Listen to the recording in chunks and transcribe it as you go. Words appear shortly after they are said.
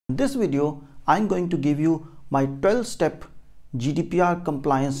In this video, I'm going to give you my 12-step GDPR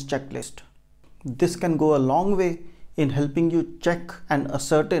compliance checklist. This can go a long way in helping you check and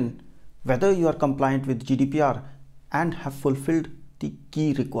ascertain whether you are compliant with GDPR and have fulfilled the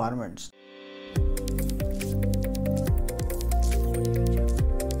key requirements.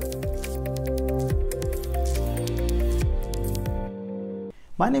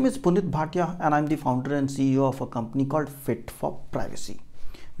 My name is Punit Bhatia and I'm the founder and CEO of a company called Fit for Privacy.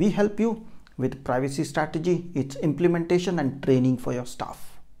 We help you with privacy strategy, its implementation and training for your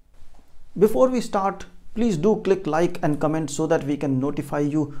staff. Before we start, please do click like and comment so that we can notify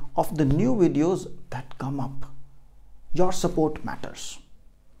you of the new videos that come up. Your support matters.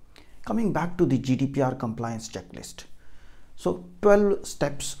 Coming back to the GDPR compliance checklist. So 12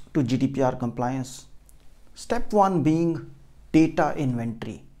 steps to GDPR compliance. Step 1 being data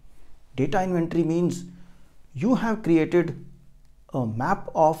inventory. Data inventory means you have created a map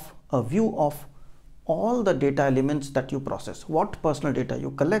of a view of all the data elements that you process. What personal data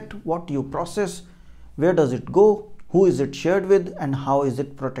you collect, what you process, where does it go, who is it shared with, and how is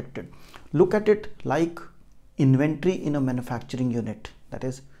it protected. Look at it like inventory in a manufacturing unit. That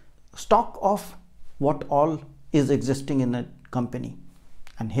is stock of what all is existing in a company.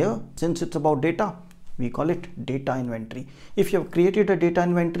 And here, since it's about data, we call it data inventory. If you have created a data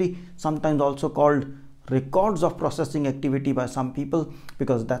inventory, sometimes also called records of processing activity by some people,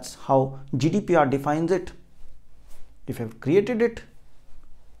 because that's how GDPR defines it. If you have created it,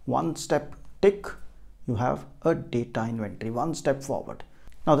 one step tick, you have a data inventory, one step forward.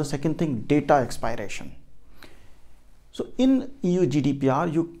 Now the second thing, data expiration. So in EU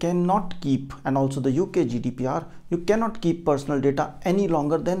GDPR, you cannot keep, and also the UK GDPR, you cannot keep personal data any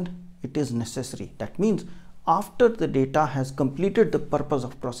longer than it is necessary. That means after the data has completed the purpose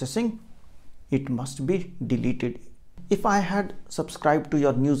of processing, it must be deleted. If I had subscribed to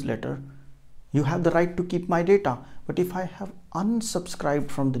your newsletter, you have the right to keep my data. But if I have unsubscribed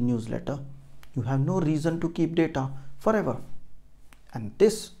from the newsletter, you have no reason to keep data forever. And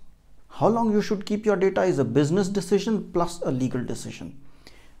this, how long you should keep your data, is a business decision plus a legal decision.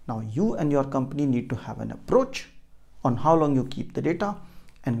 Now you and your company need to have an approach on how long you keep the data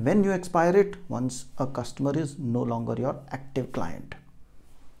and when you expire it once a customer is no longer your active client.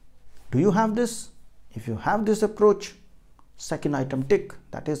 Do you have this? If you have this approach, second item tick,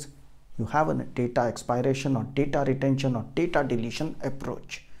 that is you have a data expiration or data retention or data deletion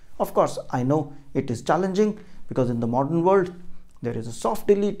approach. Of course, I know it is challenging because in the modern world, there is a soft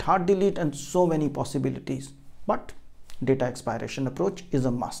delete, hard delete and so many possibilities. But data expiration approach is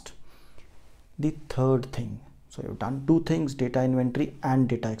a must. The third thing, so you've done two things, data inventory and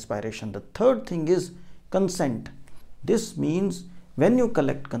data expiration. The third thing is consent. This means when you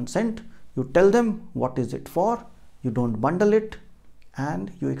collect consent, you tell them what is it for, you don't bundle it,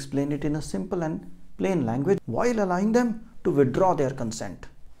 and you explain it in a simple and plain language while allowing them to withdraw their consent.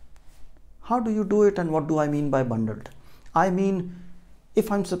 How do you do it and what do I mean by bundled? I mean,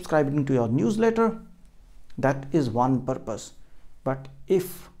 if I'm subscribing to your newsletter, that is one purpose. But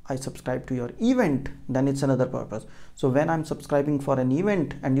if I subscribe to your event, then it's another purpose. So when I'm subscribing for an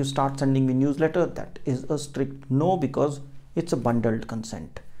event and you start sending me newsletter, that is a strict no, because it's a bundled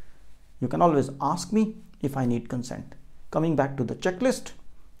consent. You can always ask me if I need consent. Coming back to the checklist,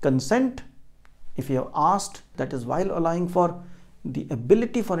 consent, if you have asked, that is while allowing for the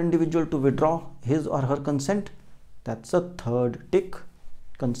ability for individual to withdraw his or her consent, that's a third tick,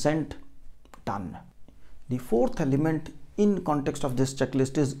 consent done. The fourth element in context of this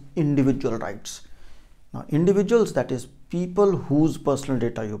checklist is individual rights. Now individuals, that is people whose personal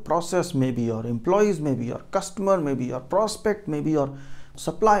data you process, maybe your employees, maybe your customer, maybe your prospect, maybe your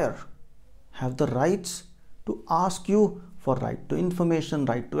supplier, have the rights to ask you for right to information,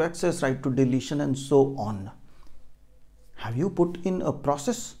 right to access, right to deletion and so on. Have you put in a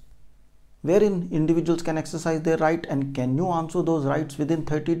process wherein individuals can exercise their right, and can you answer those rights within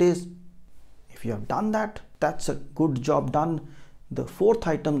 30 days? If you have done that, that's a good job done. The fourth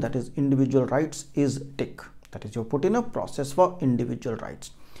item, that is individual rights, is tick. That is, you put in a process for individual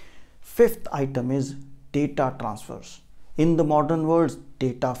rights. Fifth item is data transfers. In the modern world,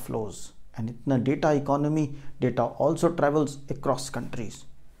 data flows, and in a data economy, data also travels across countries.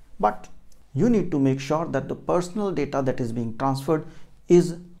 But you need to make sure that the personal data that is being transferred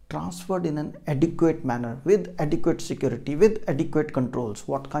is transferred in an adequate manner, with adequate security, with adequate controls.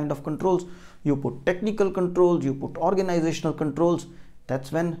 What kind of controls? You put technical controls, you put organizational controls.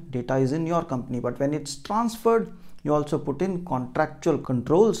 That's when data is in your company. But when it's transferred, you also put in contractual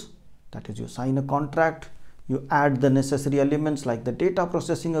controls. That is, you sign a contract, you add the necessary elements like the data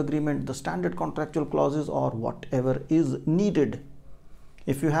processing agreement, the standard contractual clauses, or whatever is needed.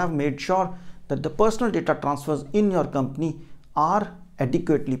 if you have made sure that the personal data transfers in your company are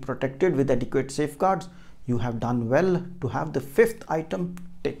adequately protected with adequate safeguards, you have done well to have the fifth item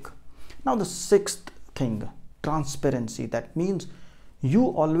tick. Now the sixth thing, transparency. That means you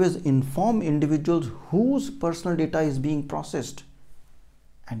always inform individuals whose personal data is being processed,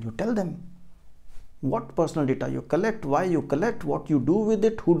 and you tell them what personal data you collect, why you collect, what you do with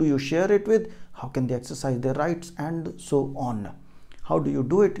it, who do you share it with, how can they exercise their rights, and so on. How do you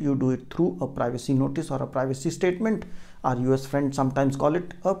do it? You do it through a privacy notice or a privacy statement. Our US friends sometimes call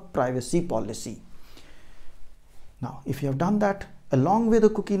it a privacy policy. Now, if you have done that along with a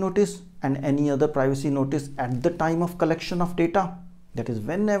cookie notice and any other privacy notice at the time of collection of data, that is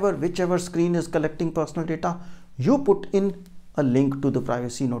whenever, whichever screen is collecting personal data, you put in a link to the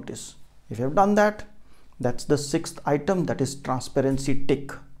privacy notice. If you have done that, that's the sixth item, that is transparency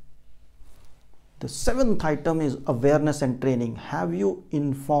tick. The seventh item is awareness and training. Have you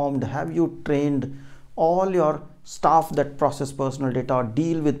informed, have you trained all your staff that process personal data or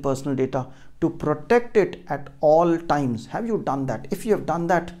deal with personal data to protect it at all times? Have you done that? If you have done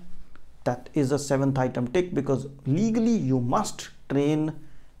that, that is a seventh item tick, because legally you must train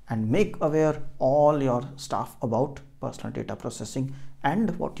and make aware all your staff about personal data processing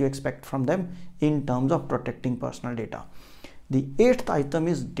and what you expect from them in terms of protecting personal data. The eighth item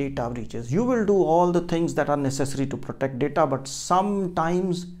is data breaches. You will do all the things that are necessary to protect data, but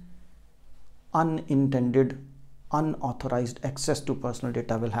sometimes unintended, unauthorized access to personal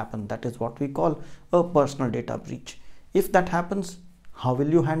data will happen. That is what we call a personal data breach. If that happens, how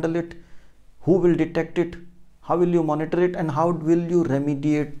will you handle it? Who will detect it? How will you monitor it? And how will you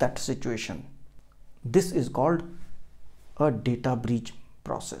remediate that situation? This is called a data breach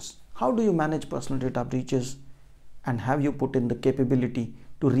process. How do you manage personal data breaches? And have you put in the capability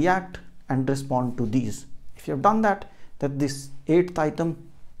to react and respond to these? If you have done that, this eighth item,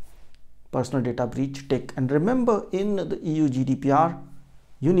 personal data breach, tick. And remember, in the EU GDPR,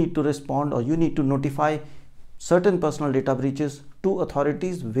 you need to respond or you need to notify certain personal data breaches to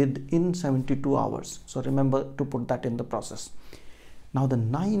authorities within 72 hours. So remember to put that in the process. Now the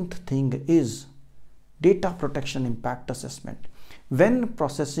ninth thing is data protection impact assessment. When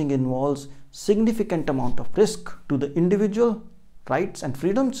processing involves significant amount of risk to the individual rights and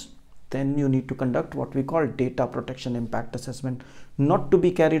freedoms, then you need to conduct what we call data protection impact assessment, not to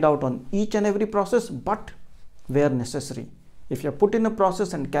be carried out on each and every process, but where necessary. If you have put in a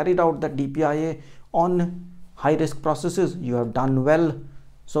process and carried out that DPIA on high risk processes, you have done well.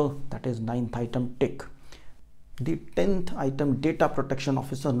 So that is ninth item tick. The 10th item, data protection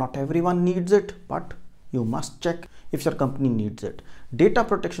officer. Not everyone needs it, but you must check if your company needs it. Data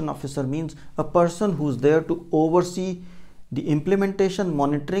protection officer means a person who's there to oversee the implementation,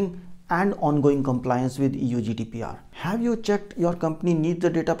 monitoring, and ongoing compliance with EU GDPR. Have you checked your company needs a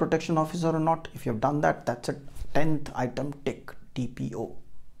data protection officer or not? If you have done that, that's a 10th item tick, DPO.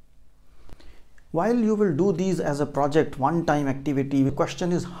 While you will do these as a project, one-time activity, the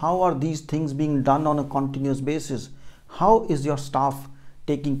question is, how are these things being done on a continuous basis? How is your staff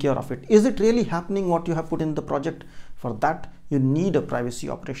taking care of it? Is it really happening what you have put in the project? For that, you need a privacy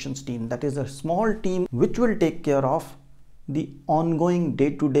operations team. That is a small team which will take care of the ongoing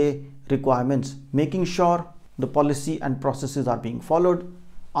day-to-day requirements, making sure the policy and processes are being followed,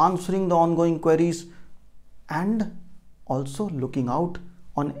 answering the ongoing queries, and also looking out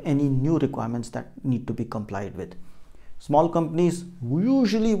on any new requirements that need to be complied with. Small companies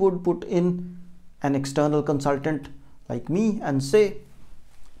usually would put in an external consultant like me and say,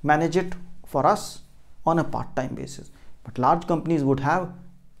 manage it for us on a part-time basis. But large companies would have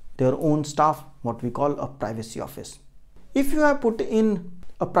their own staff, what we call a privacy office. If you have put in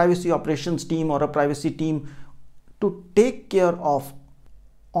a privacy operations team or a privacy team to take care of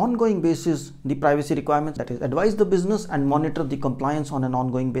ongoing basis the privacy requirements, that is advise the business and monitor the compliance on an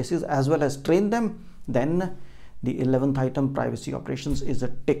ongoing basis as well as train them, then the 11th item, privacy operations, is a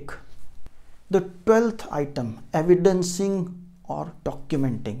tick. The 12th item, evidencing or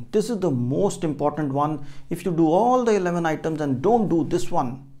documenting. This is the most important one. If you do all the 11 items and don't do this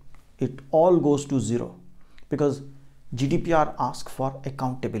one, it all goes to zero, because GDPR asks for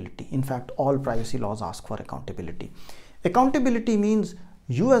accountability. In fact, all privacy laws ask for accountability. Accountability means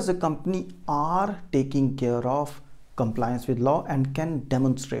you as a company are taking care of compliance with law and can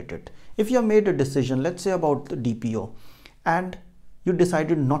demonstrate it. If you have made a decision, let's say about the DPO, and you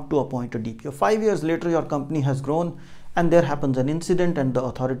decided not to appoint a DPO, 5 years later your company has grown and there happens an incident and the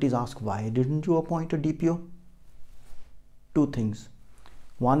authorities ask, why didn't you appoint a DPO? Two things.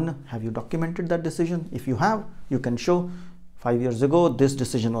 One, have you documented that decision? If you have, you can show 5 years ago, this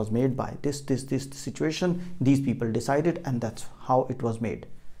decision was made by this situation, these people decided, and that's how it was made.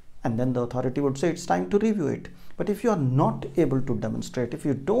 And then the authority would say it's time to review it. But if you are not able to demonstrate, if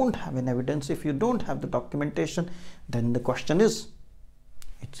you don't have an evidence, if you don't have the documentation, then the question is,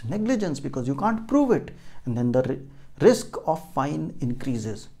 it's negligence because you can't prove it. And then the risk of fine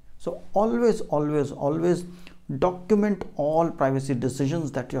increases. So always document all privacy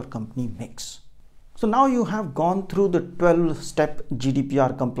decisions that your company makes. So now you have gone through the 12-step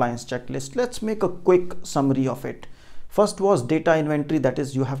GDPR compliance checklist. Let's make a quick summary of it. First was data inventory, that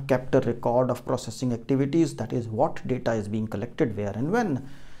is you have kept a record of processing activities, that is what data is being collected, where and when.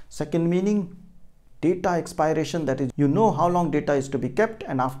 Second meaning, data expiration, that is you know how long data is to be kept,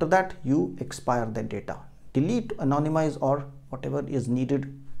 and after that you expire the data. Delete, anonymize, or whatever is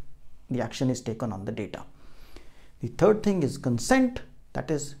needed, the action is taken on the data. The third thing is consent,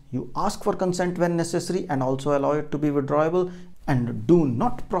 that is you ask for consent when necessary and also allow it to be withdrawable, and do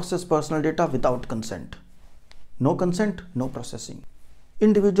not process personal data without consent. No consent, no processing.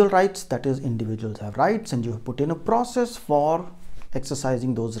 Individual rights, that is individuals have rights and you have put in a process for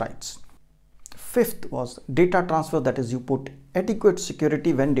exercising those rights. Fifth was data transfer, that is you put adequate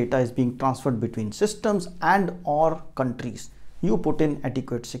security when data is being transferred between systems and or countries. You put in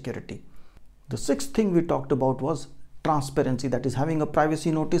adequate security. The sixth thing we talked about was transparency, that is having a privacy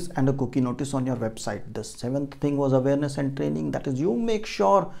notice and a cookie notice on your website. The seventh thing was awareness and training, that is you make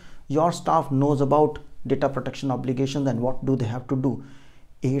sure your staff knows about data protection obligations and what do they have to do.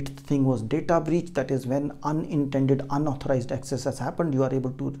 Eighth thing was data breach, that is when unintended unauthorized access has happened, you are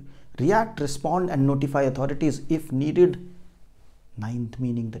able to react, respond and notify authorities if needed. Ninth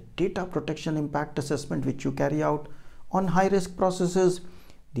meaning the data protection impact assessment which you carry out on high risk processes.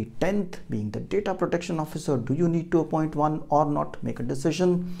 The 10th being the data protection officer, do you need to appoint one or not, make a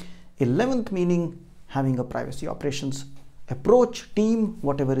decision. 11th meaning having a privacy operations approach team,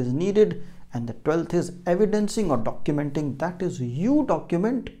 whatever is needed. And the 12th is evidencing or documenting, that is you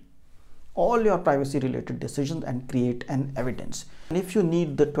document all your privacy related decisions and create an evidence. And if you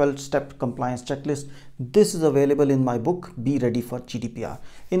need the 12-step compliance checklist, this is available in my book, Be Ready for GDPR.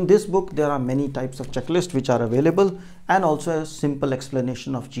 In this book, there are many types of checklists which are available and also a simple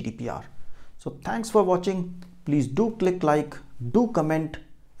explanation of GDPR. So thanks for watching. Please do click like, do comment,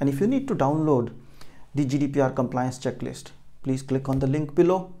 and if you need to download the GDPR compliance checklist, please click on the link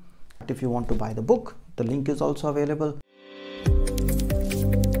below. If you want to buy the book, the link is also available.